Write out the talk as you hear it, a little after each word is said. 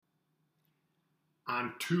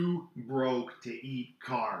I'm too broke to eat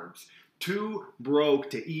carbs. Too broke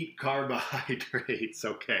to eat carbohydrates.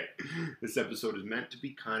 Okay, this episode is meant to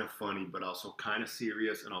be kind of funny, but also kind of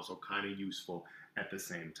serious and also kind of useful at the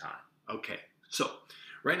same time. Okay, so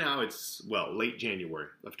right now it's, late January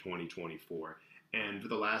of 2024. And for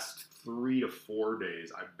the last 3 to 4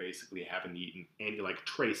 days, I basically haven't eaten any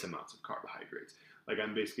trace amounts of carbohydrates. Like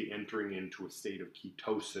I'm basically entering into a state of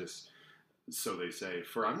ketosis, so they say,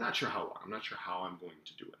 for I'm not sure how long. I'm not sure how I'm going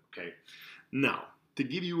to do it, okay? Now, to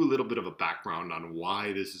give you a little bit of a background on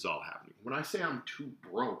why this is all happening. When I say I'm too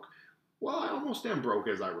broke, well, I almost am broke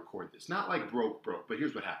as I record this. Not like broke, but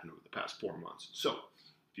here's what happened over the past 4 months. So,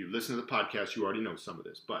 if you listen to the podcast, you already know some of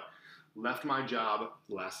this, but left my job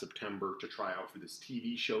last September to try out for this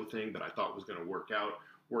TV show thing that I thought was going to work out.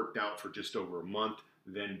 Worked out for just over a month,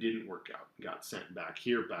 then didn't work out. Got sent back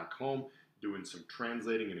home, doing some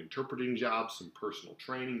translating and interpreting jobs, some personal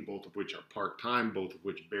training, both of which are part-time, both of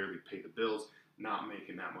which barely pay the bills, not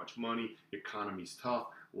making that much money, economy's tough,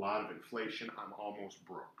 a lot of inflation, I'm almost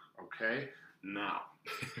broke, okay? Now,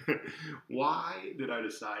 why did I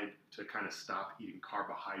decide to kind of stop eating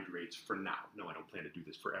carbohydrates for now? No, I don't plan to do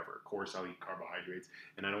this forever. Of course, I'll eat carbohydrates,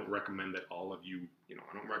 and I don't recommend that all of you,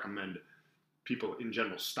 I don't recommend people in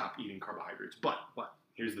general stop eating carbohydrates, but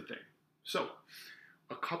here's the thing. So,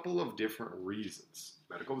 a couple of different reasons.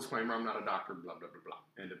 Medical disclaimer, I'm not a doctor, blah, blah, blah, blah.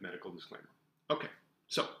 End of medical disclaimer. Okay,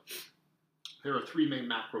 so there are 3 main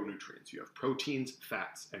macronutrients. You have proteins,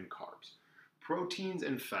 fats, and carbs. Proteins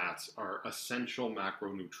and fats are essential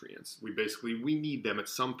macronutrients. We need them at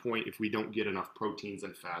some point. If we don't get enough proteins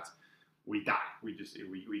and fats, we die. We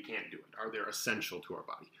can't do it. They're essential to our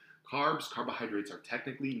body. Carbohydrates are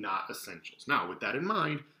technically not essentials. Now, with that in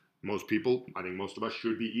mind, most people, I think most of us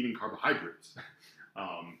should be eating carbohydrates.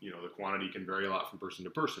 The quantity can vary a lot from person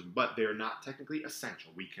to person, but they're not technically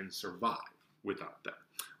essential. We can survive without them.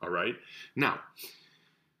 All right? Now,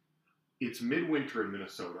 it's midwinter in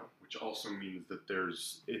Minnesota, which also means that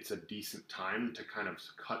it's a decent time to kind of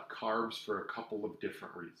cut carbs for a couple of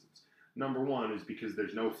different reasons. Number one is because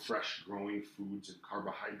there's no fresh growing foods and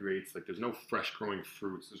carbohydrates. Like there's no fresh growing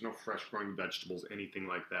fruits, there's no fresh growing vegetables, anything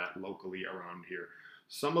like that locally around here.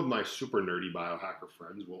 Some of my super nerdy biohacker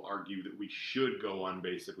friends will argue that we should go on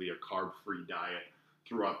basically a carb-free diet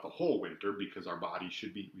throughout the whole winter because we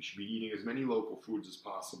should be eating as many local foods as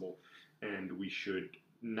possible, and we should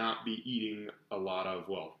not be eating a lot of,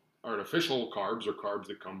 artificial carbs or carbs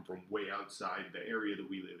that come from way outside the area that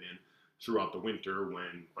we live in throughout the winter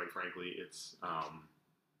when, quite frankly, it's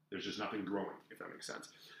there's just nothing growing, if that makes sense.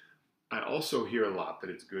 I also hear a lot that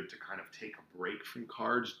it's good to kind of take a break from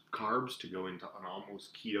carbs to go into an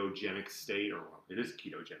almost ketogenic state, it is a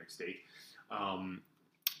ketogenic state,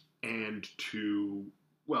 and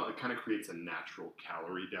it kind of creates a natural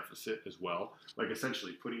calorie deficit as well. Like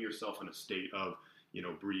essentially putting yourself in a state of,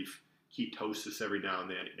 brief ketosis every now and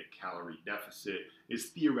then in a calorie deficit is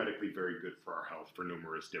theoretically very good for our health for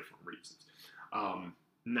numerous different reasons.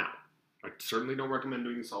 Now, I certainly don't recommend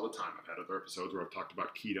doing this all the time. I've had other episodes where I've talked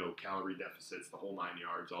about keto, calorie deficits, the whole 9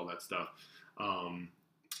 yards, all that stuff. The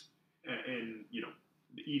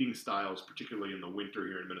eating styles, particularly in the winter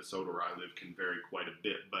here in Minnesota where I live, can vary quite a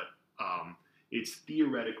bit. But it's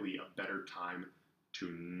theoretically a better time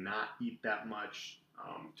to not eat that much,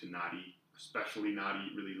 especially not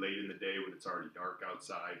eat really late in the day when it's already dark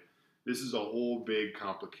outside. This is a whole big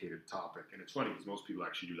complicated topic, and it's funny because most people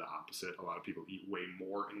actually do the opposite. A lot of people eat way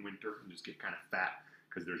more in winter and just get kind of fat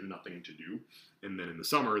because there's nothing to do, and then in the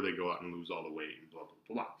summer they go out and lose all the weight and blah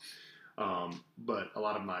blah blah. But a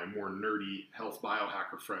lot of my more nerdy health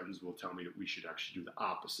biohacker friends will tell me that we should actually do the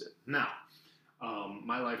opposite. Now,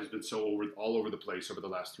 my life has been all over the place over the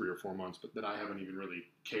last 3 or 4 months, but that I haven't even really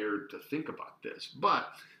cared to think about this. But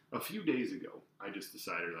a few days ago, I just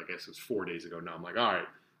decided, I guess it was 4 days ago now, I'm like, all right,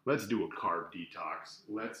 let's do a carb detox.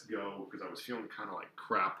 Let's go, because I was feeling kind of like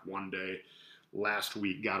crap one day last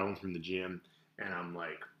week, got home from the gym, and I'm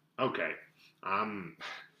like, okay, I'm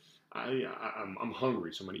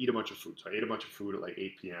hungry, so I'm going to eat a bunch of food. So I ate a bunch of food at like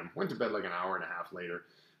 8 p.m., went to bed like an hour and a half later,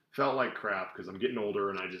 felt like crap because I'm getting older,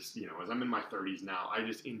 and I just, as I'm in my 30s now, I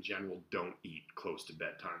just in general don't eat close to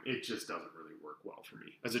bedtime. It just doesn't really work well for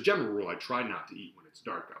me. As a general rule, I try not to eat when it's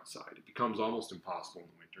dark outside. It becomes almost impossible in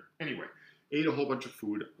the winter. Anyway, ate a whole bunch of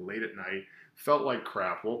food late at night, felt like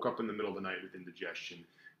crap, woke up in the middle of the night with indigestion,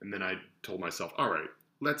 and then I told myself, all right,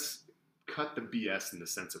 let's cut the BS in the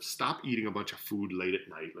sense of stop eating a bunch of food late at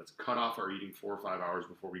night. Let's cut off our eating 4 or 5 hours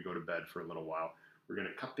before we go to bed for a little while. We're going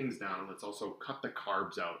to cut things down. Let's also cut the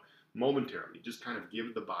carbs out momentarily. Just kind of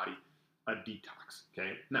give the body a detox,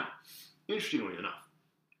 okay? Now, interestingly enough,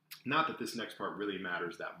 Not that this next part really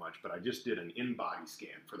matters that much, but I just did an in-body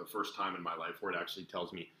scan for the first time in my life where it actually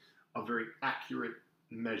tells me a very accurate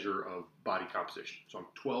measure of body composition. So I'm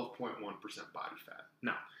 12.1% body fat.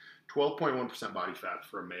 Now, 12.1% body fat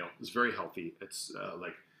for a male is very healthy. It's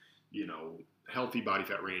healthy body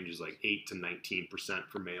fat range is like 8 to 19%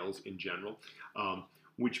 for males in general,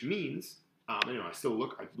 which means, I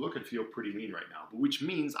look and feel pretty lean right now, but which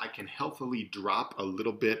means I can healthily drop a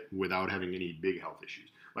little bit without having any big health issues.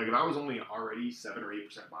 Like if I was only already 7 or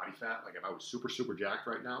 8% body fat, like if I was super, super jacked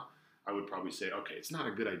right now, I would probably say, okay, it's not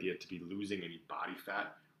a good idea to be losing any body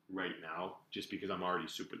fat right now just because I'm already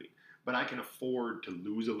super lean. But I can afford to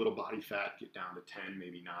lose a little body fat, get down to 10,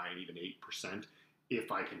 maybe 9, even 8%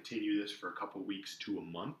 if I continue this for a couple weeks to a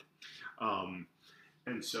month.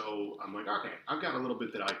 And so I'm like, okay, I've got a little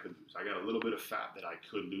bit that I could lose. I got a little bit of fat that I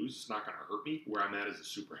could lose. It's not going to hurt me. Where I'm at is a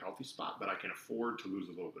super healthy spot, but I can afford to lose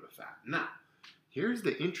a little bit of fat. Now, here's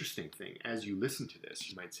the interesting thing. As you listen to this,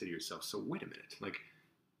 you might say to yourself, so wait a minute. Like,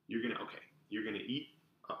 you're going to eat,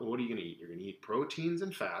 what are you going to eat? You're going to eat proteins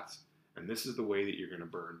and fats, and this is the way that you're going to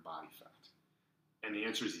burn body fat. And the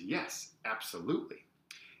answer is yes, absolutely.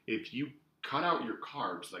 If you cut out your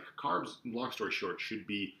carbs, like carbs, long story short, should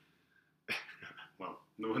be, well,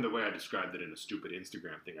 the way I described it in a stupid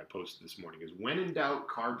Instagram thing I posted this morning is when in doubt,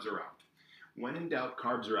 carbs are out. When in doubt,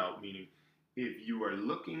 carbs are out, meaning if you are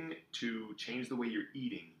looking to change the way you're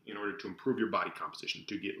eating in order to improve your body composition,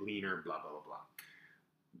 to get leaner, blah, blah, blah, blah,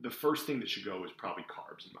 the first thing that should go is probably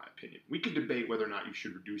carbs, in my opinion. We could debate whether or not you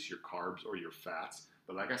should reduce your carbs or your fats,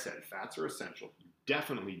 but like I said, fats are essential. You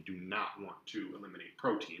definitely do not want to eliminate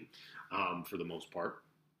protein for the most part,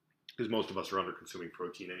 because most of us are under-consuming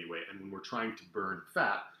protein anyway, and when we're trying to burn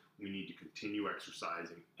fat, we need to continue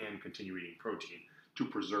exercising and continue eating protein to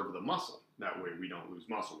preserve the muscle. That way we don't lose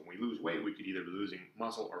muscle. When we lose weight, we could either be losing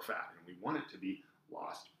muscle or fat, and we want it to be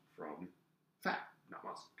lost from fat, not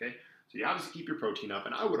muscle, okay? So you obviously keep your protein up,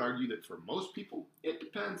 and I would argue that for most people, it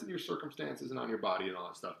depends on your circumstances and on your body and all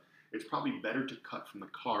that stuff. It's probably better to cut from the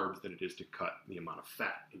carbs than it is to cut the amount of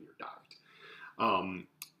fat in your diet.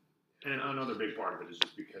 And another big part of it is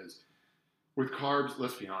just because with carbs,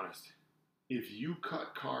 let's be honest, if you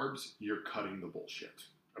cut carbs, you're cutting the bullshit.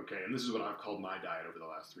 Okay, and this is what I've called my diet over the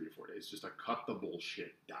last 3 to 4 days, just a cut the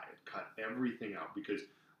bullshit diet. Cut everything out because,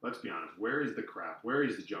 let's be honest, where is the crap? Where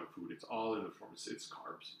is the junk food? It's all in the form of, it's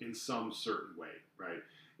carbs in some certain way, right?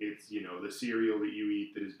 It's, the cereal that you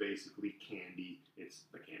eat that is basically candy. It's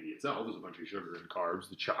the candy itself. There's a bunch of sugar and carbs,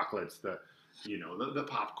 the chocolates, the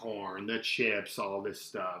popcorn, the chips, all this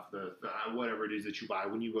stuff, the whatever it is that you buy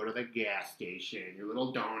when you go to the gas station, your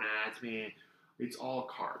little donuts, man. It's all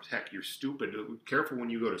carbs. Heck, you're stupid. Careful when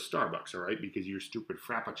you go to Starbucks, all right? Because your stupid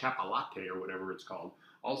Frappuccino latte or whatever it's called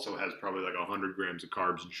also has probably like 100 grams of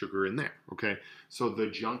carbs and sugar in there, okay? So the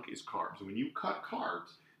junk is carbs. When you cut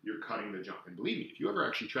carbs, you're cutting the junk. And believe me, if you ever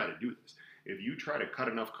actually try to do this, if you try to cut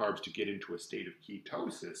enough carbs to get into a state of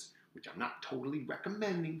ketosis, which I'm not totally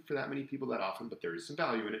recommending for that many people that often, but there is some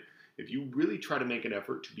value in it. If you really try to make an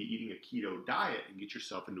effort to be eating a keto diet and get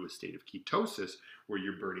yourself into a state of ketosis where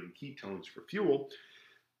you're burning ketones for fuel,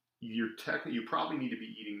 you probably need to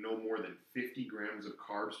be eating no more than 50 grams of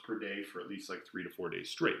carbs per day for at least like 3 to 4 days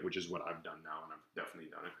straight, which is what I've done now, and I've definitely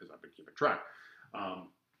done it because I've been keeping track.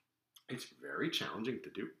 It's very challenging to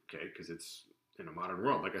do, okay, because it's in a modern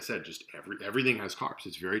world. Like I said, just everything has carbs.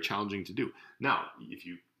 It's very challenging to do. Now, if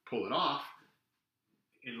you pull it off,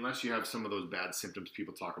 unless you have some of those bad symptoms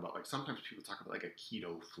people talk about, like sometimes people talk about like a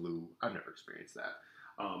keto flu. I've never experienced that.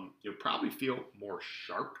 You'll probably feel more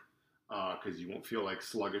sharp because you won't feel like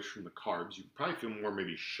sluggish from the carbs. You probably feel more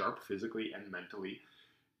maybe sharp physically and mentally.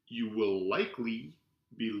 You will likely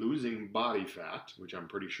be losing body fat, which I'm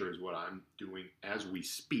pretty sure is what I'm doing as we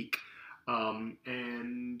speak.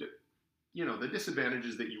 And the disadvantage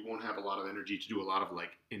is that you won't have a lot of energy to do a lot of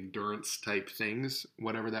like endurance type things,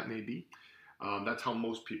 whatever that may be. That's how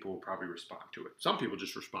most people will probably respond to it. Some people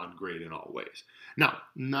just respond great in all ways. Now,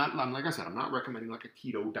 like I said, I'm not recommending like a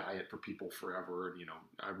keto diet for people forever.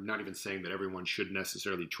 I'm not even saying that everyone should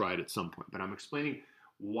necessarily try it at some point, but I'm explaining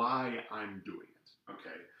why I'm doing it.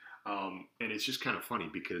 Okay. And it's just kind of funny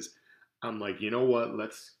because I'm like, you know what?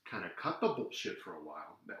 Let's kind of cut the bullshit for a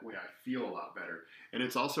while. That way I feel a lot better. And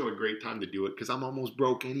it's also a great time to do it because I'm almost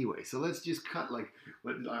broke anyway. So let's just cut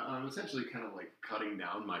I'm essentially kind of like cutting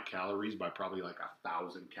down my calories by probably like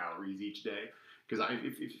 1,000 calories each day. Because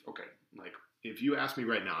if you ask me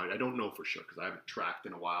right now, I don't know for sure because I haven't tracked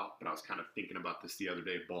in a while, but I was kind of thinking about this the other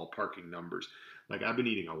day, ballparking numbers. Like I've been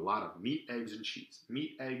eating a lot of meat, eggs, and cheese.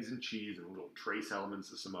 Meat, eggs, and cheese and little trace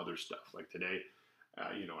elements of some other stuff. Like today,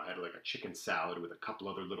 I had like a chicken salad with a couple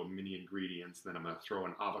other little mini ingredients. Then I'm gonna throw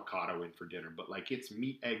an avocado in for dinner. But like it's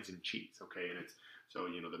meat, eggs, and cheese, okay? And it's so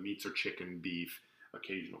the meats are chicken, beef,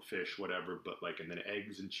 occasional fish, whatever. But like and then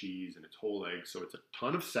eggs and cheese, and it's whole eggs. So it's a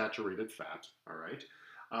ton of saturated fat. All right.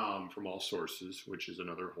 From all sources, which is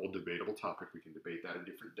another whole debatable topic. We can debate that a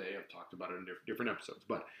different day. I've talked about it in different episodes,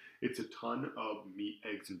 but it's a ton of meat,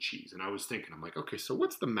 eggs, and cheese. And I was thinking, I'm like, okay, so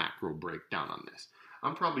what's the macro breakdown on this?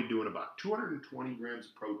 I'm probably doing about 220 grams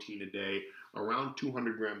of protein a day, around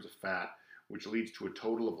 200 grams of fat, which leads to a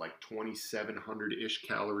total of like 2,700-ish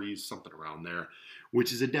calories, something around there,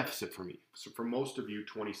 which is a deficit for me. So for most of you,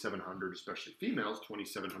 2,700, especially females,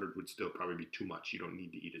 2,700 would still probably be too much. You don't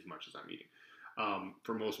need to eat as much as I'm eating.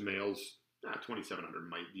 For most males, 2,700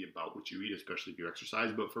 might be about what you eat, especially if you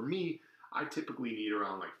exercise. But for me, I typically need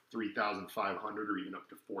around like 3,500 or even up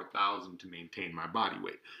to 4,000 to maintain my body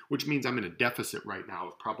weight, which means I'm in a deficit right now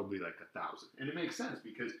of probably like 1,000. And it makes sense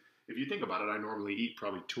because if you think about it, I normally eat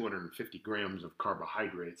probably 250 grams of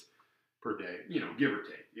carbohydrates per day, give or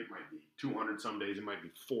take. It might be 200 some days, it might be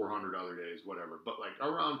 400 other days, whatever. But like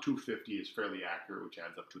around 250 is fairly accurate, which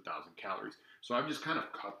adds up to 1,000 calories. So I've just kind of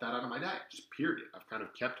cut that out of my diet, just period. I've kind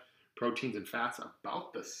of kept proteins and fats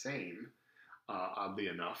about the same, oddly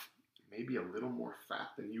enough. Maybe a little more fat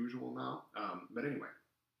than usual now. But anyway,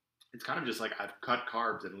 it's kind of just like I've cut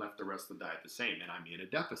carbs and left the rest of the diet the same, and I'm in a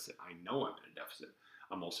deficit. I know I'm in a deficit.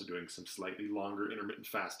 I'm also doing some slightly longer intermittent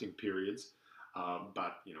fasting periods.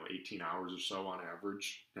 About 18 hours or so on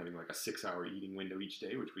average, having like a 6-hour eating window each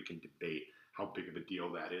day, which we can debate how big of a deal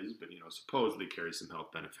that is, but supposedly carries some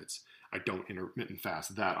health benefits. I don't intermittent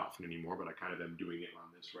fast that often anymore, but I kind of am doing it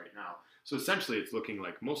on this right now. So essentially it's looking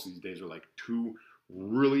like most of these days are like 2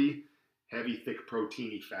 really heavy, thick,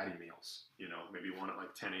 proteiny, fatty meals. Maybe one at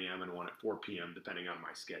like 10 a.m. and one at 4 p.m. depending on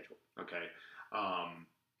my schedule, okay?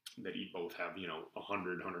 That both have,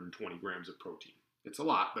 100, 120 grams of protein. It's a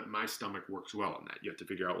lot, but my stomach works well on that. You have to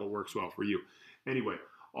figure out what works well for you. Anyway,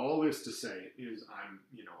 all this to say is I'm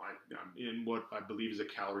in what I believe is a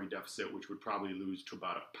calorie deficit, which would probably lose to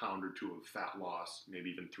about a pound or 2 of fat loss,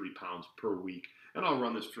 maybe even 3 pounds per week. And I'll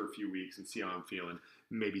run this for a few weeks and see how I'm feeling.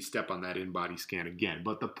 Maybe step on that in-body scan again.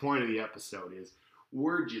 But the point of the episode is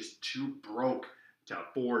we're just too broke to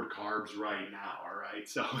afford carbs right now, all right?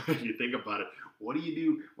 So if you think about it, what do you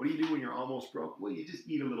do? What do you do when you're almost broke? Well, you just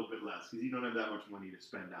eat a little bit less because you don't have that much money to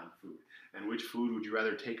spend on food. And which food would you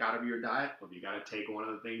rather take out of your diet? Well, if you got to take one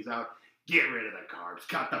of the things out, get rid of the carbs.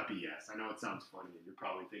 Cut the BS. I know it sounds funny, and you're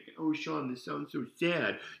probably thinking, oh, Sean, this sounds so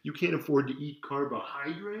sad. You can't afford to eat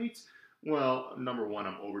carbohydrates? Well, number one,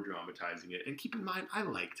 I'm over-dramatizing it. And keep in mind, I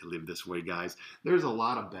like to live this way, guys. There's a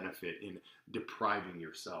lot of benefit in depriving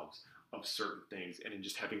yourselves of certain things and in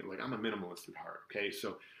just having it, like, I'm a minimalist at heart, okay?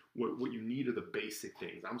 So what you need are the basic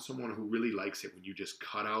things. I'm someone who really likes it when you just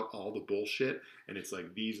cut out all the bullshit and it's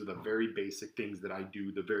like, these are the very basic things that I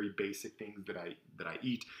do, the very basic things that I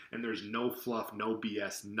eat, and there's no fluff, no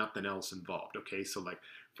BS, nothing else involved, okay? So like,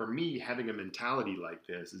 for me, having a mentality like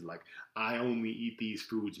this is like, I only eat these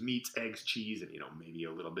foods, meats, eggs, cheese, and maybe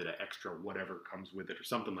a little bit of extra whatever comes with it or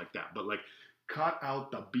something like that. But like, cut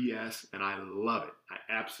out the BS, and I love it. I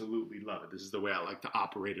absolutely love it. This is the way I like to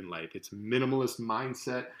operate in life. It's minimalist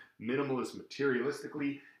mindset, minimalist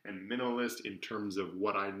materialistically, and minimalist in terms of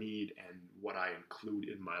what I need and what I include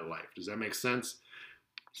in my life. Does that make sense?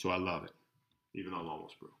 So I love it, even though I'm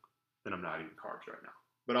almost broke. And I'm not eating carbs right now.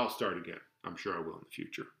 But I'll start again. I'm sure I will in the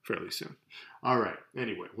future, fairly soon. All right.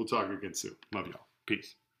 Anyway, we'll talk again soon. Love y'all.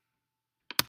 Peace.